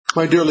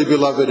My dearly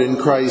beloved in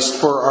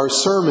Christ, for our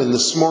sermon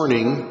this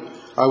morning,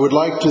 I would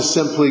like to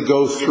simply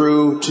go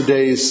through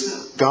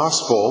today's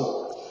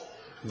gospel,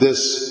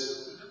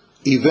 this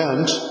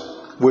event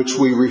which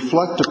we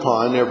reflect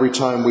upon every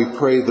time we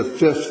pray the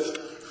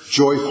fifth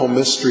joyful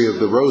mystery of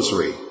the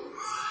Rosary.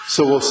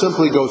 So we'll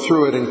simply go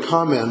through it and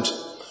comment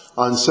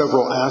on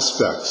several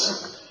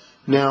aspects.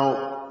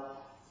 Now,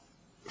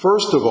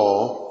 first of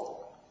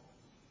all,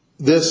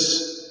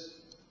 this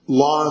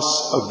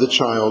loss of the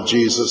child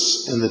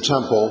Jesus in the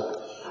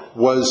temple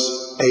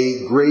was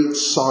a great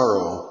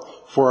sorrow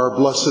for our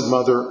Blessed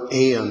Mother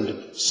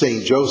and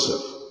Saint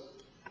Joseph.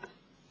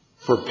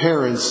 For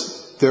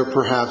parents, there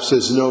perhaps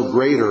is no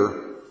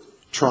greater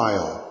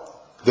trial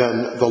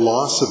than the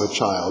loss of a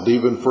child,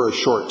 even for a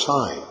short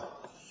time.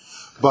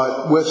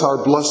 But with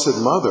our Blessed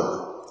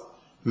Mother,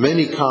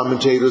 many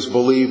commentators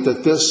believe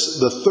that this,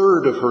 the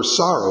third of her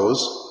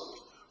sorrows,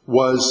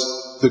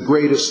 was the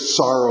greatest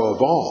sorrow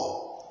of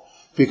all,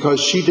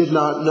 because she did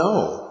not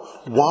know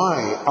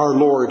why our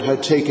Lord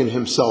had taken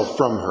himself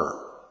from her.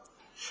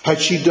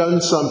 Had she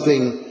done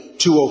something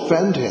to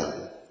offend him?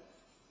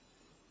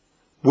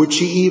 Would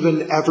she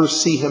even ever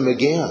see him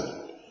again?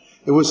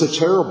 It was a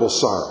terrible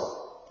sorrow.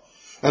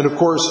 And of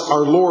course,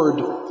 our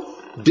Lord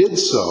did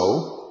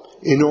so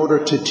in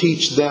order to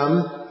teach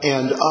them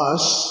and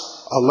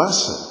us a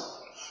lesson,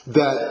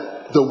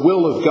 that the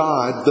will of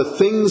God, the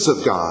things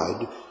of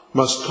God,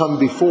 must come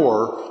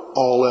before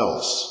all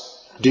else.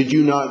 Did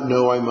you not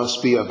know I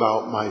must be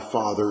about my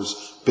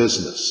Father's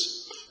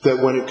business? That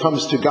when it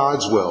comes to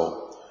God's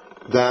will,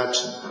 that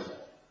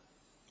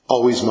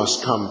always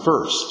must come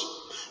first.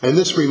 And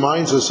this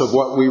reminds us of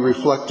what we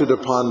reflected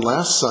upon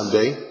last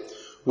Sunday,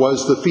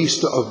 was the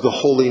feast of the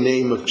Holy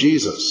Name of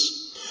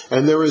Jesus.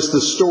 And there is the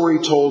story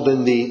told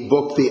in the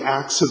book, The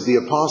Acts of the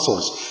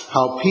Apostles,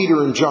 how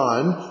Peter and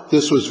John,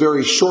 this was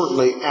very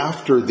shortly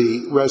after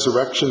the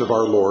resurrection of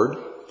our Lord,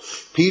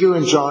 Peter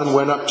and John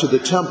went up to the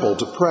temple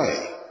to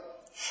pray.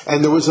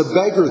 And there was a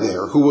beggar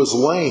there who was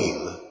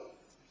lame,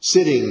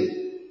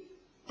 sitting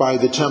by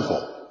the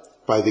temple,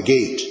 by the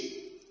gate.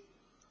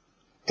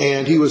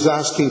 And he was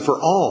asking for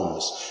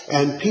alms.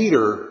 And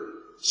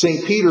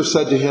St. Peter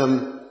said to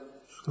him,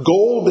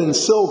 "Gold and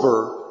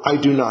silver I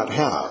do not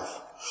have,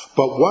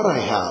 but what I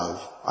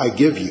have I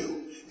give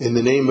you. In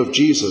the name of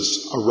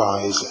Jesus,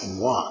 arise and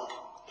walk."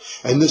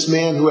 And this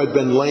man who had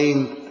been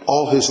lame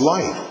all his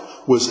life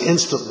was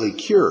instantly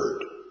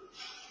cured.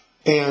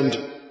 And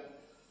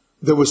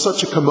there was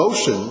such a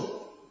commotion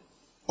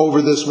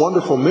over this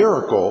wonderful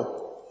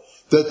miracle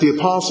that the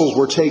apostles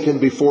were taken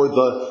before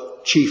the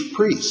chief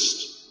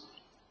priest.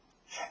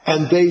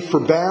 And they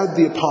forbade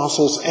the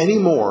apostles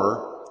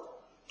anymore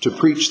to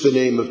preach the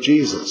name of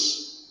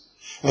Jesus.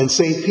 And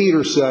St.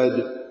 Peter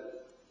said,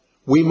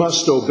 "We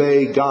must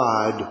obey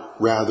God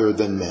rather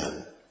than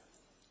men.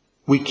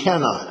 We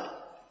cannot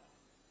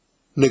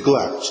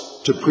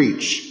neglect to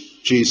preach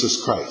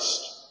Jesus Christ,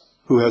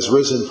 who has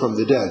risen from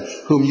the dead,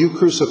 whom you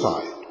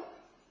crucified.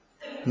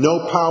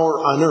 No power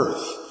on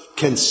earth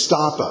can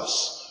stop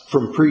us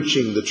from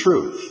preaching the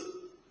truth."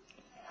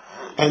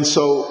 And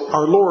so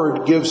our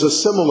Lord gives a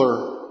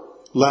similar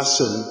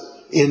lesson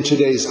in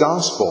today's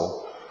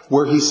gospel,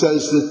 where he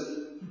says that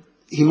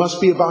he must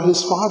be about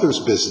his Father's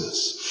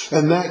business.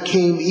 And that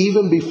came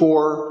even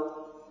before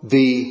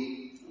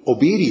the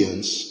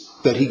obedience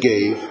that he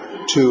gave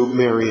to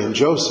Mary and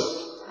Joseph.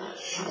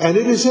 And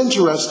it is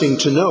interesting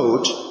to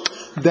note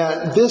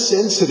that this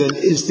incident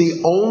is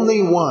the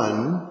only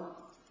one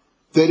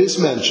that is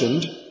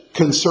mentioned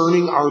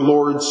concerning our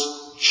Lord's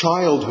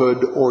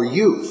childhood or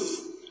youth,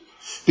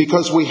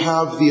 because we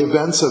have the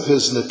events of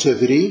his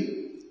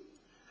nativity,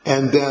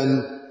 and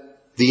then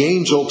the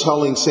angel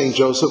telling St.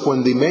 Joseph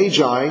when the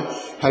Magi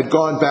had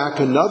gone back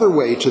another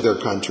way to their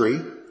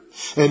country,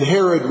 and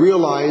Herod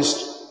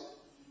realized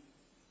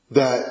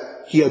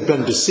that he had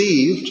been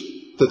deceived,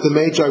 that the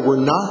Magi were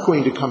not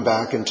going to come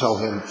back and tell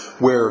him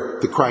where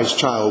the Christ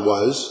child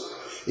was.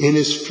 In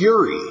his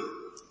fury,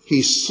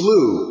 he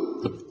slew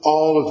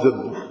all of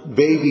the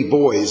baby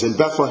boys in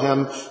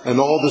Bethlehem and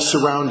all the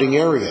surrounding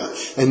area.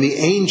 And the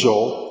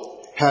angel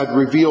had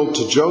revealed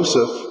to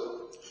Joseph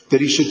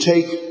that he should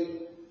take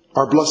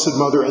our Blessed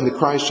Mother and the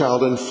Christ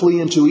child and flee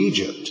into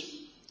Egypt.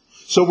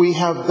 So we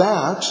have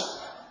that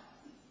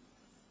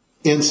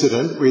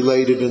incident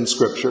related in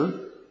Scripture.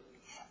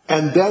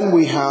 And then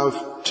we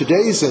have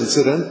today's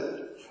incident.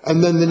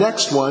 And then the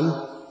next one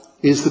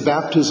is the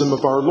baptism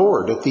of our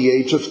Lord at the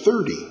age of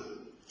 30.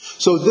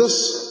 So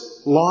this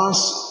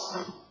loss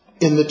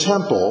in the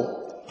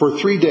temple for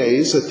 3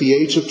 days at the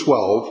age of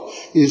 12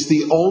 is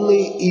the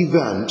only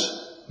event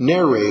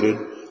narrated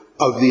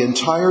of the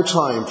entire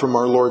time from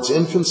our Lord's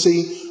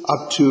infancy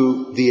up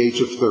to the age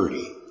of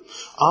 30.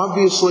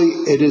 Obviously,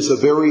 it is a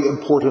very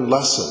important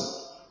lesson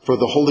for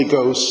the Holy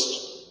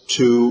Ghost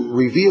to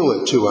reveal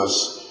it to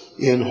us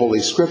in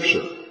Holy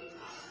Scripture.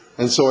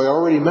 And so I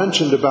already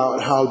mentioned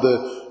about how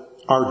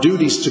our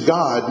duties to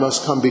God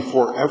must come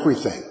before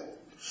everything.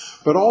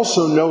 But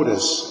also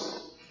notice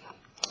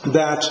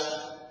that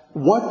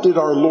what did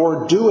our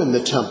Lord do in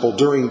the temple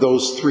during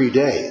those 3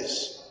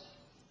 days?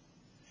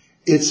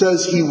 It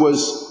says he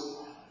was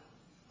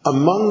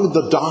among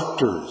the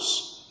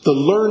doctors, the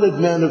learned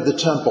men of the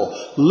temple,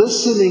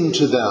 listening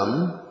to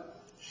them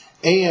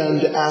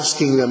and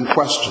asking them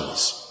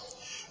questions.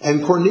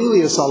 And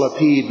Cornelius a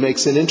Lapide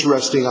makes an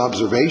interesting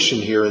observation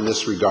here in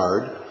this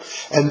regard,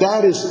 and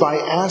that is by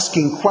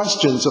asking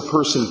questions a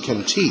person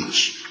can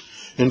teach.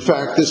 In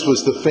fact, this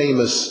was the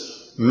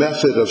famous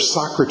method of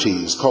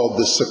Socrates called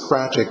the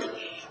Socratic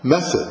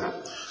method.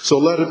 So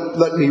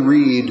let me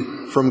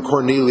read from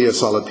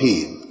Cornelius a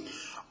Lapide.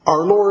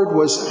 Our Lord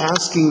was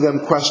asking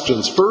them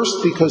questions,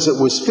 first because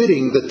it was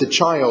fitting that the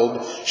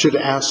child should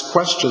ask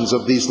questions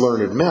of these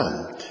learned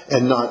men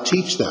and not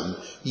teach them.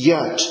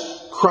 Yet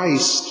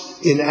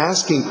Christ, in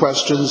asking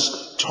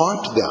questions,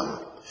 taught them,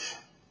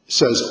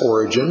 says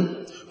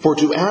Origen. For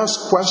to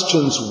ask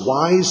questions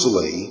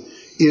wisely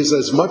is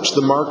as much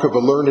the mark of a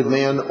learned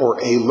man or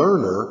a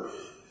learner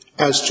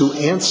as to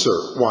answer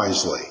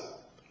wisely.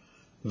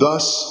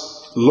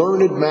 Thus,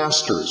 learned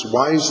masters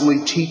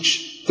wisely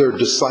teach their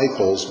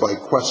disciples by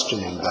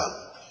questioning them.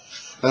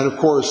 And of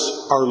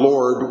course, our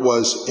Lord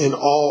was in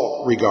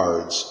all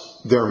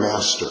regards their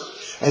master,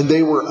 and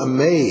they were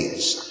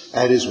amazed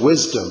at his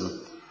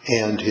wisdom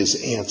and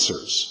his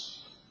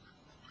answers.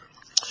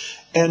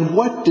 And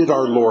what did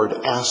our Lord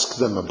ask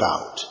them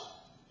about?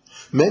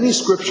 Many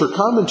scripture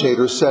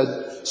commentators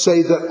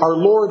say that our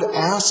Lord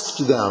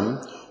asked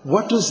them,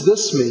 what does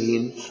this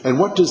mean and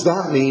what does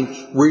that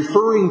mean,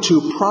 referring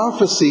to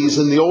prophecies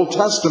in the Old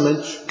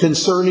Testament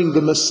concerning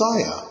the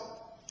Messiah.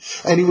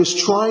 And he was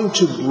trying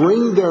to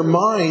bring their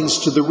minds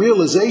to the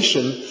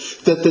realization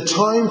that the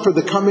time for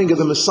the coming of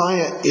the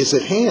Messiah is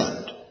at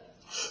hand.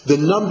 The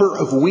number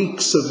of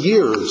weeks, of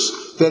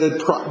years that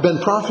had been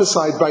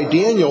prophesied by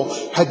Daniel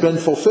had been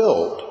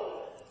fulfilled.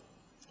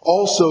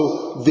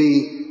 Also,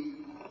 the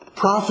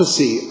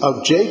prophecy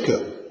of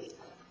Jacob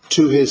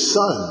to his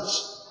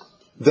sons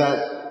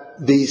that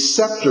the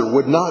scepter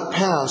would not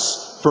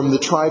pass from the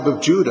tribe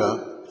of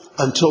Judah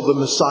until the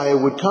Messiah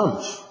would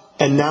come.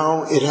 And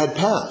now it had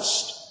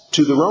passed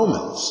to the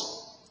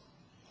Romans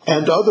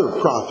and other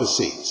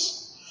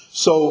prophecies.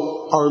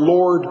 So our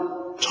Lord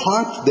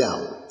taught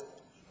them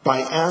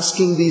by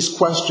asking these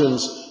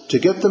questions to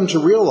get them to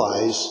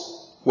realize,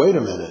 wait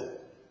a minute,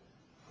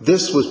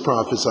 this was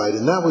prophesied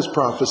and that was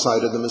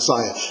prophesied of the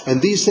Messiah,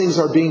 and these things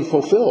are being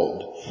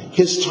fulfilled.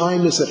 His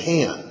time is at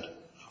hand.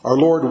 Our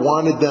Lord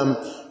wanted them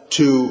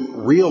to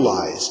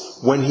realize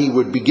when he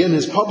would begin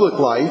his public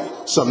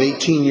life, some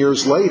 18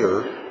 years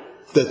later,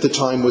 that the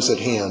time was at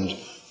hand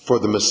for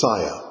the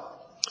Messiah.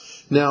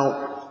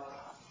 Now,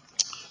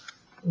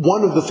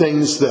 one of the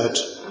things that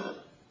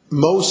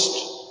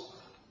most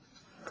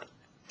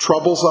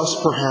troubles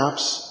us,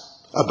 perhaps,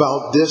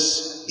 about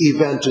this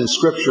event in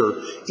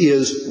Scripture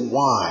is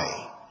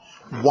why.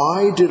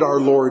 Why did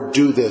our Lord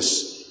do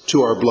this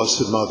to our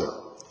Blessed Mother,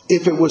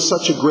 if it was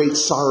such a great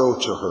sorrow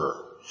to her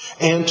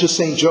and to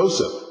St.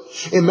 Joseph?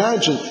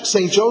 Imagine,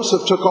 St.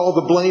 Joseph took all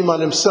the blame on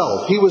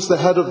himself. He was the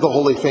head of the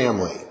Holy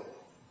Family.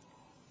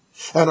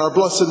 And our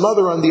Blessed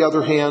Mother, on the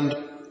other hand,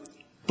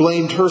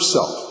 blamed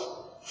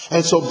herself.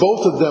 And so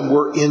both of them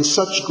were in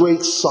such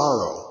great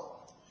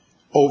sorrow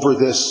over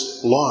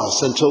this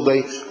loss until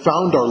they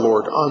found our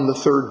Lord on the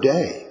third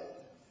day.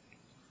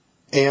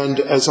 And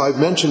as I've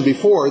mentioned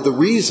before, the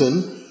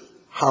reason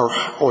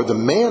or the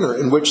manner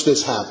in which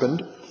this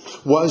happened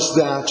was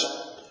that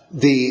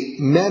the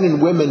men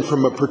and women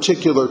from a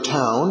particular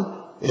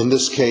town, in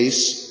this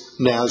case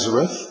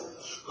Nazareth,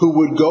 who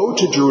would go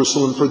to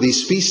Jerusalem for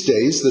these feast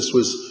days, this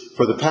was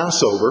for the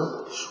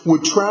Passover,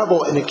 would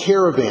travel in a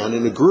caravan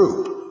in a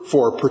group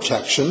for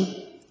protection.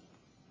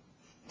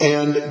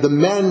 And the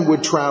men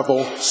would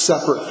travel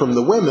separate from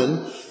the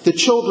women. The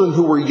children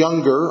who were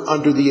younger,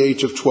 under the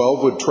age of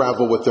 12, would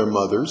travel with their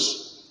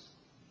mothers.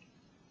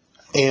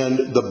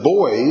 And the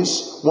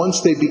boys,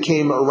 once they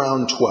became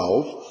around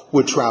 12,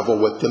 would travel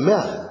with the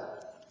men.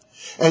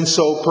 And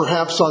so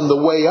perhaps on the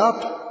way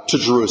up to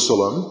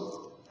Jerusalem,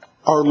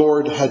 our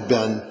Lord had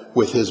been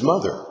with his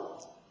mother.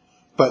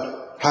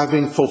 But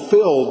having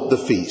fulfilled the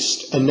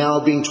feast and now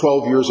being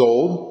 12 years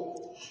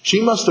old,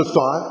 she must have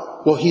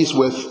thought, well, he's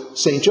with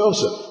St.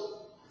 Joseph.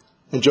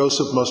 And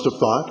Joseph must have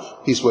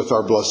thought, he's with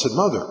our Blessed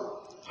Mother.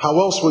 How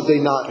else would they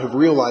not have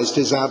realized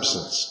his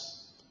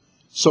absence?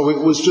 So it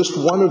was just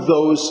one of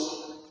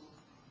those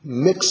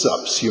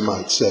mix-ups, you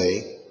might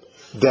say,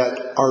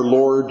 that our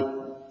Lord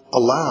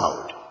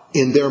allowed,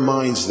 in their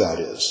minds that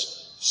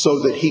is, so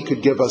that he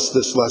could give us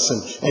this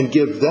lesson and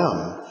give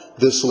them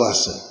this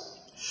lesson.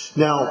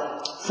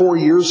 Now, 4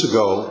 years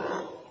ago,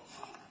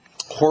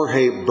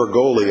 Jorge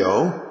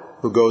Bergoglio,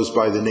 who goes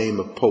by the name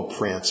of Pope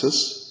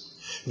Francis,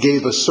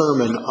 gave a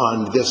sermon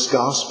on this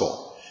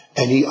gospel,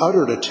 and he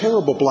uttered a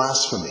terrible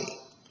blasphemy.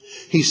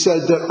 He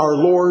said that our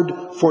Lord,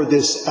 for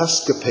this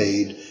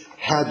escapade,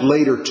 had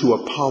later to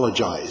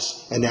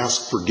apologize and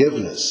ask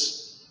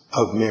forgiveness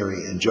of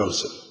Mary and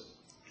Joseph.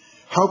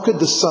 How could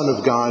the Son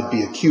of God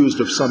be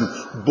accused of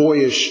some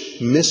boyish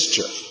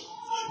mischief,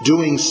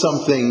 doing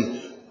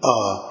something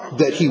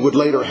that he would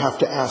later have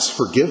to ask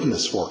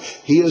forgiveness for?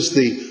 He is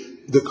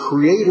the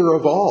creator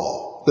of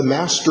all. the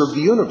master of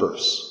the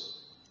universe.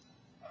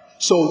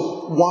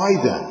 So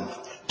why then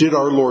did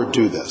our Lord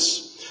do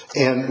this?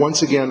 And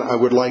once again, I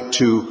would like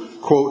to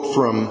quote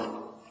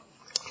from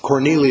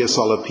Cornelius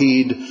a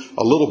Lapide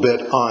a little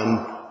bit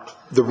on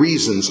the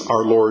reasons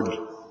our Lord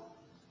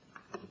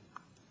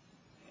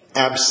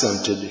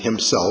absented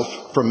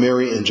himself from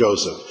Mary and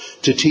Joseph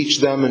to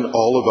teach them and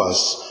all of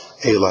us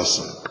a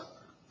lesson.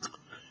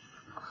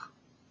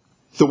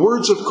 The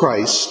words of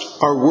Christ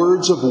are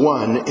words of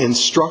one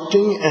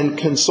instructing and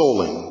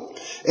consoling,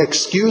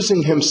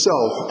 excusing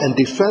himself and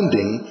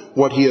defending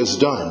what he has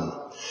done,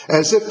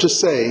 as if to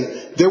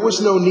say, there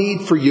was no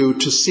need for you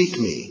to seek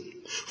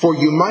me, for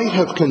you might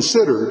have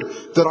considered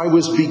that I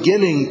was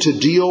beginning to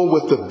deal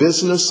with the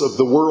business of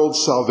the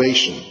world's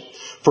salvation,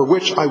 for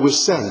which I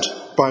was sent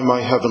by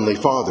my heavenly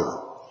Father.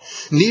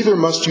 Neither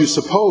must you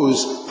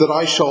suppose that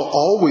I shall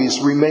always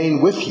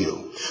remain with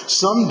you.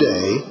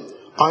 Someday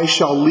I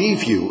shall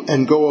leave you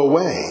and go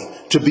away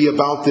to be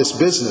about this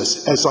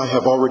business, as I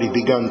have already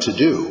begun to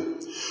do.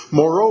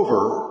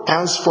 Moreover,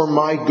 as for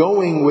my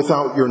going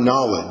without your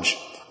knowledge,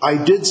 I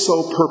did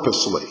so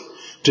purposely,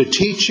 to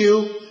teach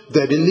you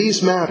that in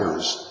these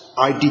matters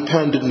I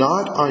depend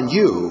not on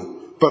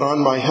you, but on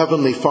my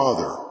heavenly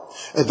Father,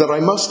 and that I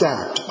must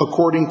act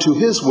according to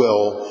his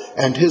will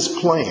and his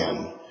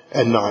plan,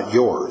 and not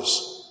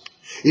yours.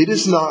 It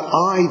is not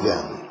I,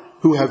 then,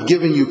 who have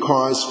given you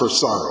cause for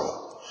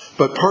sorrow,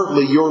 but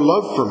partly your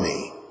love for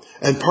me,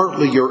 and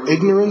partly your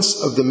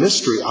ignorance of the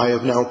mystery I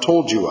have now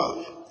told you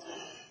of.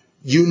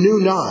 You knew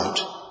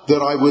not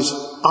that I was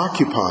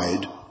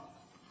occupied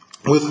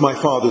with my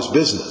Father's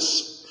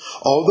business.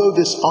 Although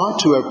this ought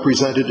to have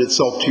presented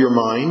itself to your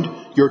mind,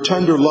 your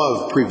tender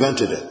love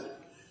prevented it.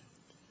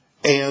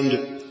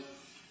 And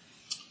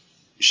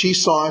she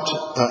sought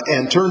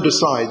and turned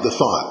aside the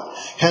thought.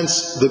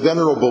 Hence the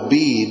Venerable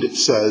Bede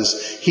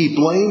says, he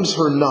blames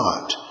her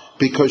not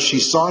because she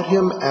sought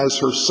him as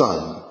her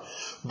son,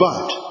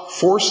 but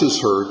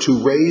forces her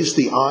to raise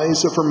the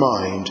eyes of her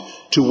mind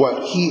to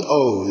what he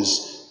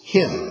owes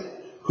him,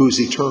 whose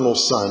eternal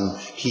Son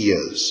he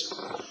is.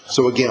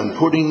 So again,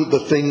 putting the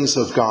things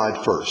of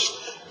God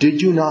first.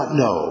 Did you not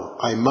know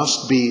I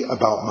must be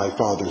about my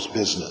Father's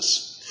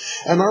business?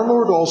 And our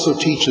Lord also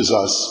teaches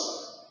us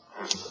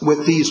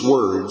with these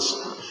words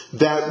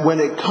that when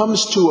it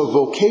comes to a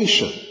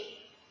vocation,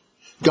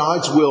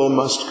 God's will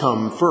must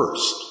come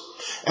first.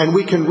 And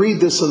we can read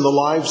this in the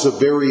lives of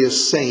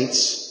various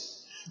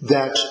saints,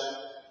 that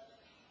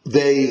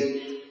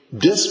they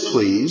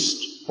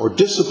displeased or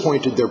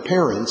disappointed their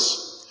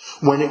parents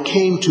when it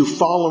came to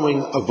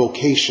following a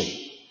vocation,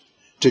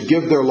 to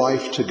give their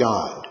life to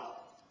God.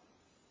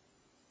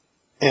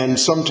 And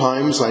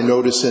sometimes I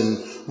notice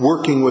in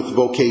working with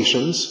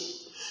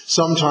vocations,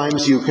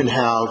 sometimes you can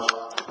have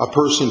a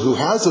person who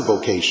has a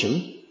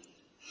vocation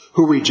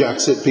who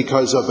rejects it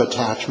because of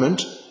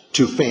attachment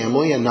to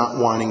family and not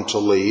wanting to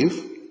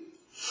leave.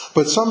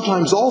 But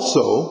sometimes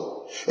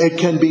also it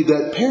can be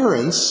that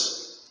parents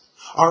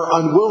are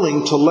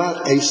unwilling to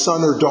let a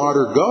son or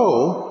daughter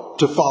go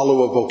to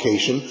follow a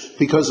vocation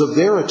because of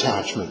their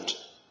attachment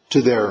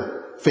to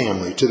their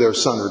family, to their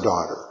son or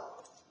daughter.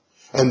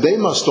 And they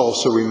must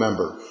also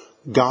remember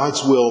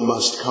God's will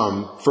must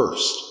come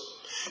first.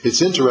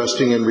 It's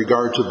interesting in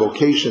regard to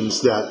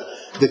vocations that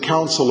the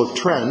Council of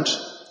Trent,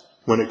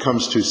 when it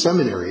comes to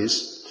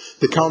seminaries,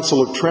 the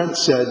Council of Trent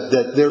said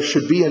that there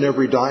should be in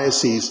every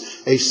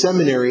diocese a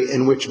seminary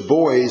in which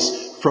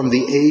boys from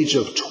the age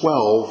of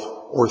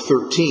 12 or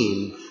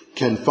 13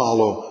 can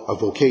follow a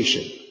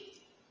vocation.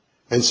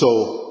 And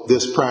so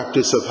this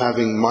practice of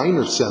having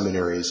minor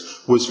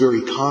seminaries was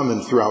very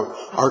common throughout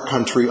our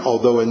country,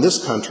 although in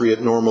this country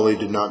it normally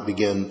did not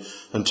begin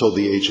until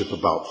the age of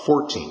about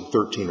 13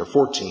 or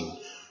 14,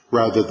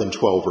 rather than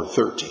 12 or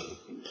 13.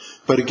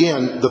 But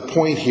again, the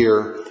point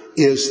here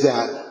is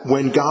that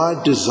when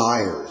God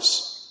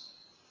desires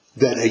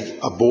that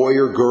a boy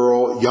or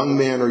girl, young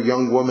man or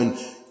young woman,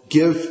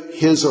 give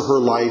his or her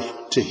life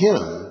to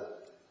him,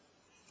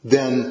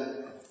 then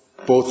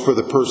both for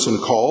the person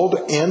called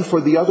and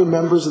for the other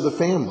members of the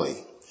family,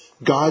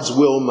 God's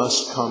will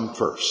must come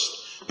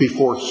first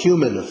before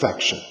human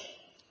affection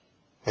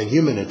and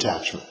human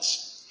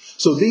attachments.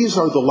 So these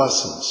are the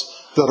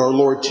lessons that our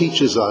Lord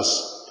teaches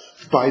us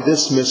by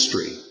this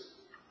mystery.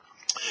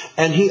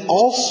 And he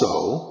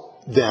also,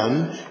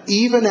 then,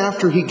 even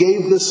after he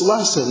gave this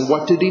lesson,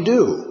 what did he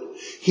do?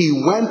 He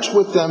went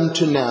with them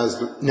to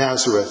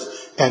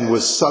Nazareth and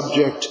was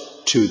subject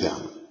to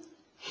them.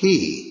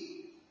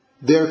 He,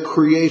 their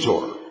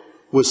Creator,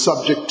 was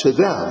subject to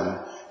them,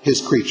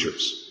 his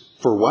creatures.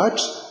 For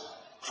what?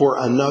 For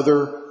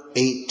another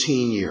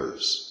 18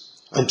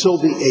 years, until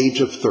the age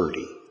of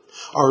 30.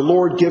 Our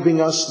Lord giving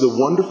us the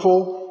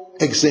wonderful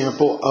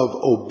example of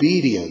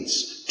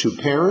obedience to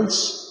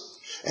parents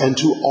and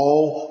to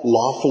all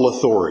lawful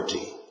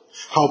authority.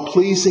 How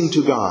pleasing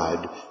to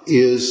God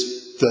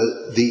is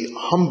the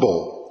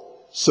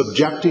humble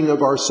subjecting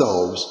of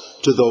ourselves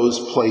to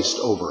those placed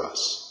over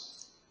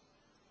us.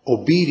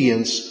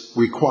 Obedience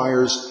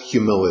requires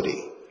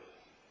humility.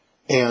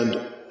 And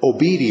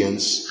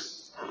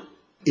obedience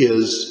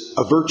is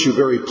a virtue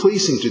very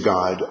pleasing to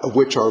God, of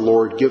which our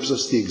Lord gives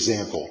us the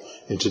example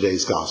in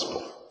today's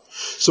gospel.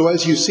 So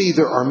as you see,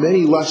 there are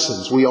many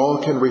lessons we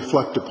all can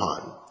reflect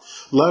upon.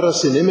 Let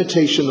us, in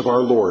imitation of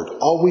our Lord,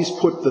 always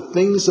put the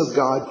things of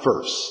God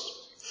first,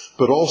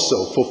 but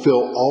also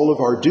fulfill all of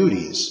our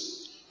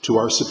duties to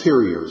our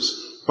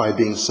superiors by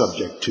being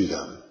subject to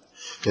them.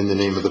 In the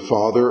name of the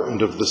Father,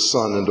 and of the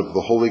Son, and of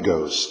the Holy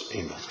Ghost,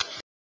 amen.